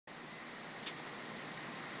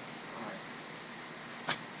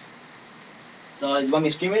So you want me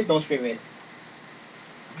to scream it? Don't scream it.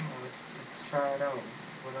 Oh, let's try it out.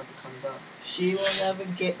 Whatever comes up. She will never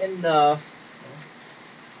get enough.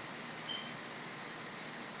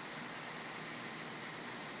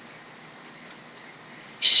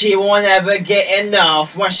 She won't ever get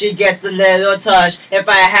enough once she gets a little touch. If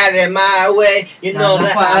I have it my way, you know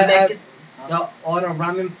that I make it. The auto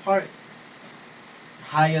ramming part,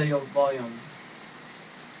 higher your volume.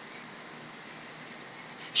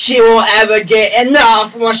 She won't ever get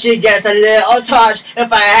enough once she gets a little touch.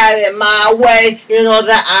 If I had it my way, you know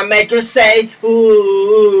that I make her say,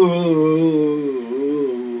 ooh,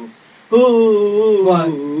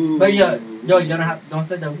 ooh. But yo, you don't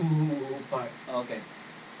say the who part. Okay.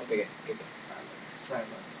 Okay. Let's try it.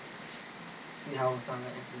 See how it sounds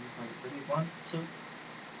like if we play. Ready? 1, 2.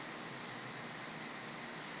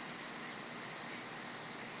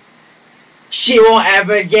 She won't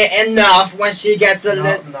ever get enough when she gets a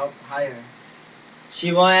little. No, higher.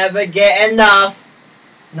 She won't ever get enough.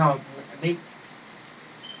 No, make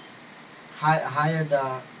higher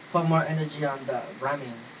the. Put more energy on the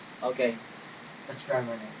ramming. Okay. Let's try right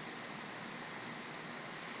now.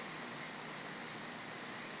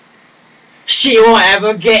 She won't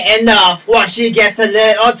ever get enough once she gets a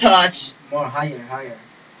little touch. More higher.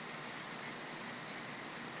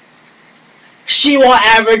 She won't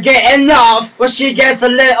ever get enough when she gets a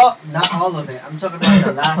little. Not all of it. I'm talking about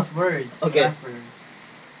the last words. Okay. Last words.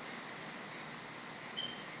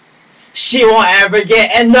 She won't ever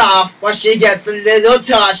get enough when she gets a little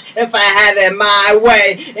touch. If I had it my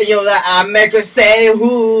way, and you know that I make her say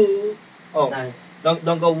whoo. Oh, Nice.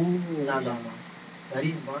 don't go woo. No.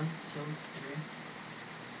 Ready? 1,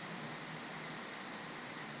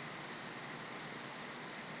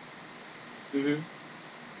 2, 3.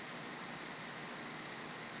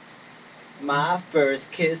 My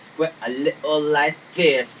first kiss went a little like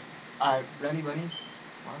this. Ready? 1, 2.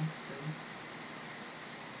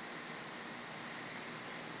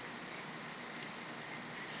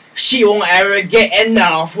 She won't ever get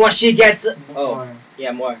enough once she gets. Oh, More.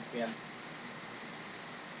 yeah, more. Yeah.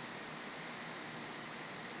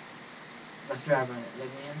 Let's drive on it. Let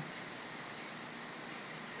me in.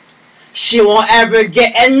 She won't ever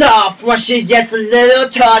get enough once she gets a little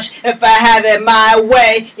touch. If I have it my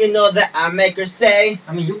way, you know that I make her say.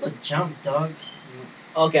 I mean, you could jump, dogs.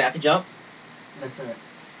 Okay, I can jump. That's it.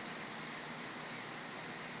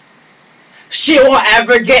 She won't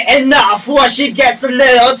ever get enough once she gets a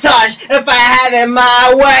little touch. If I have it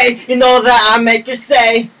my way, you know that I make her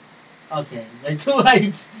say. Okay, that's too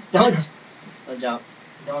late. Don't jump.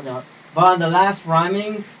 Don't jump. But on the last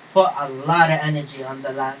rhyming, put a lot of energy on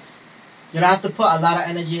the last. You don't have to put a lot of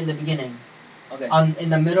energy in the beginning. Okay. In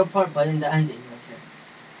the middle part, but in the ending. That's it.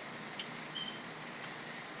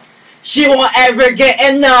 She won't ever get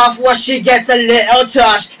enough once she gets a little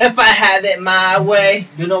touch. If I had it my way.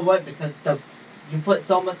 You know what? Because you put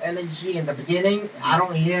so much energy in the beginning, I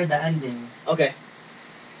don't hear the ending. Okay.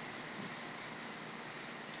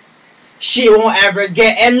 She won't ever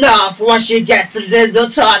get enough once she gets a little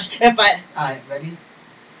touch. If I. Alright, ready?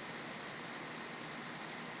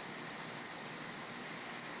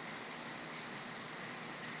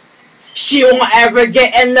 She won't ever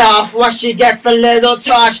get enough once she gets a little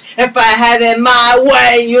touch. If I had it my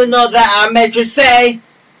way, you know that I make her say.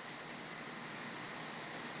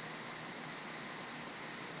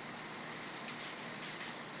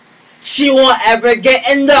 She won't ever get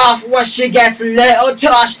enough once she gets a little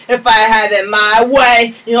touch. If I had it my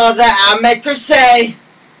way, you know that I make her say.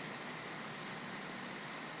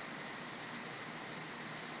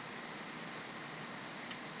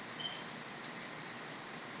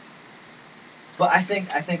 But I think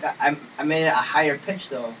I made it a higher pitch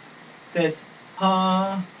though, cause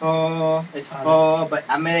it's but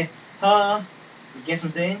I made You guess what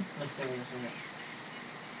I'm saying? Let's see it.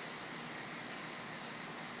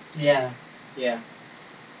 Yeah. Yeah.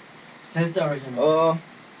 That's the original. Oh.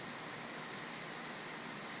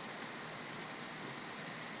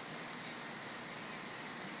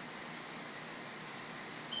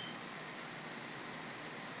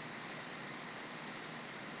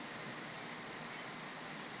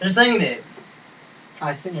 They're singing it.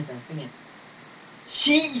 Alright, sing it then. Sing it.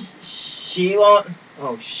 She won't.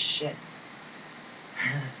 Oh shit.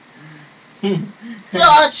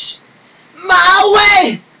 Touch my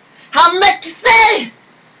way. I'll make you say.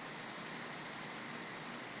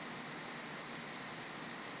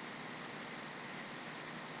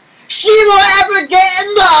 She won't ever get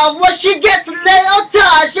enough when she gets a little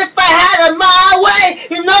touch. If I had it my way,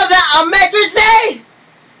 you know that I'll make her say.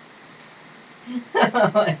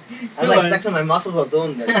 I'm like flexing my muscles while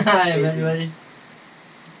doing this. Ready? Let's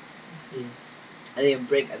see. I didn't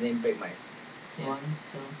break my. Yeah. 1,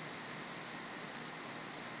 2.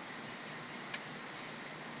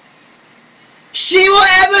 She won't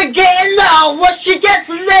ever get enough when she gets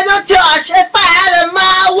a little touch. If I had it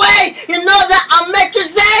my way, you know that I'll make her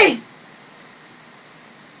say.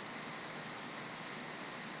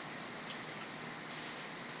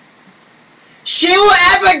 She won't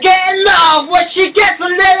ever get enough when she gets a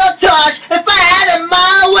little touch. If I had it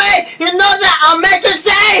my way, you know that I'll make her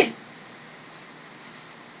say.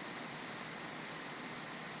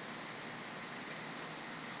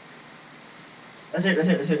 Let's hear it go.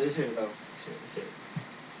 Let's hear it.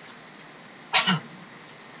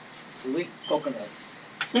 Sweet coconuts.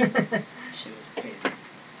 Shit was crazy.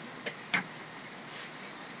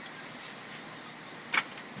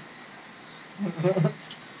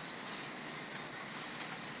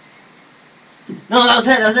 No, that was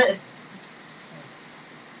it.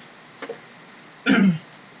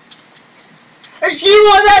 She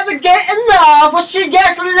won't ever get enough when she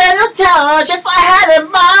gets a little touch. If I had it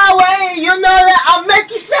my way, you know that I'll make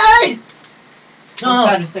you say. No.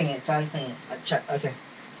 Try to sing it. Okay.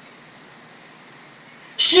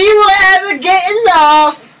 She won't ever get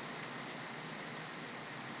enough.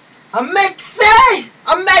 I'll make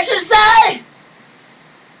her say.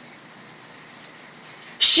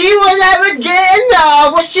 She will never get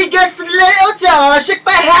enough when she gets a little touch. If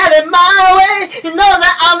I had it my way, you know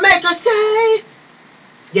that I'll make her say.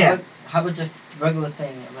 Yeah. How about just regular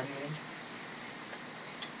saying it? Like,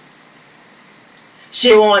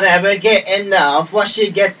 she won't ever get enough when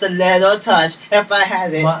she gets a little touch. If I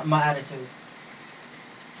had it. My attitude.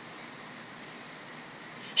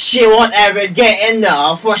 She won't ever get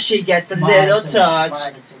enough when she gets a little touch. My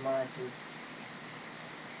attitude.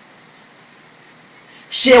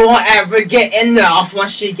 She won't ever get enough when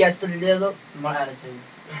she gets a little. My attitude.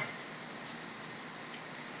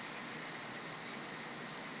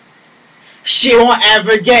 She won't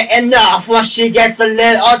ever get enough when she gets a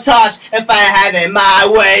little touch. If I had it my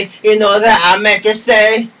way, you know that I'll make her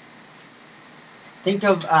say. Think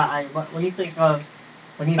of when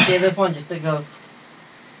you say this one, just think of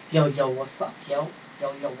yo, what's up, yo,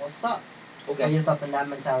 what's up. Okay. Put yourself in that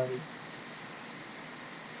mentality.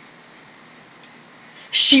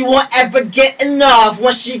 She won't ever get enough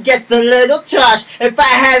when she gets a little touch. If I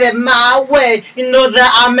had it my way, you know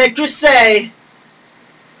that I'll make her say.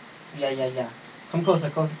 Yeah. Come closer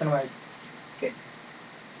to the mic. Okay.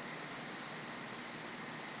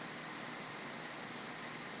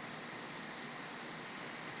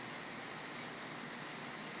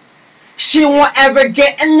 She won't ever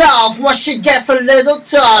get enough when she gets a little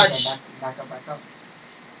touch. Okay, back up.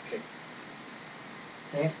 Okay.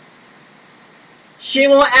 Say it. She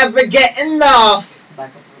won't ever get enough. Back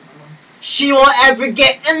up a little more. She won't ever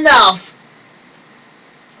get enough.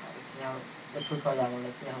 Let's record that one.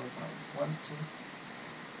 Let's see how it sounds. 1, 2.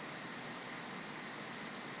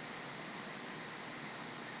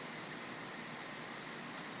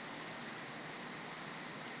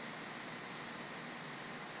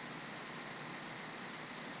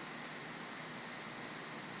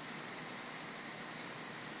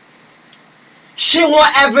 She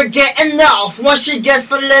won't ever get enough when she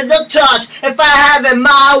gets a little touch. If I have it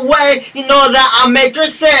my way, you know that I'll make her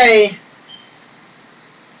say.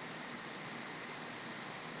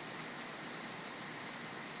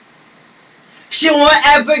 She won't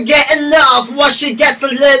ever get enough when she gets a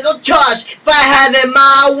little touch. If I had it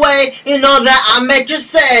my way, you know that I'll make her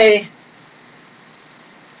say.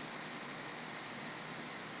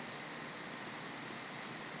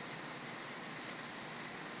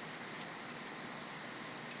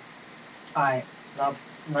 Alright,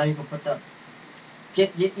 now you can put the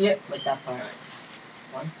yeah, like that part.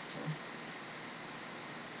 1, 2.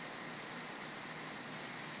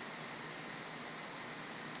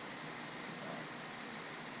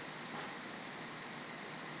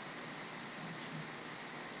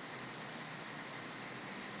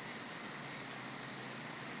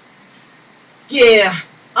 Yeah,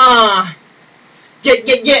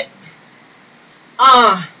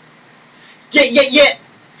 yeah.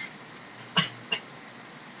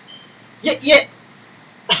 Yeah. Yeah.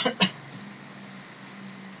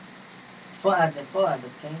 Full adlib,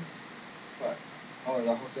 okay? What? Oh,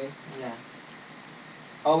 the whole thing? Yeah.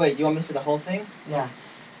 Oh, wait, you want me to say the whole thing? Yeah.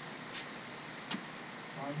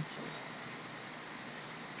 1, 2.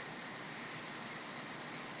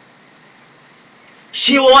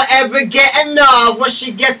 She won't ever get enough when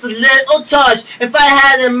she gets a little touch. If I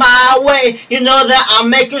had it my way, you know that I'll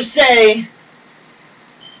make her say.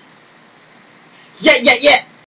 Yeah.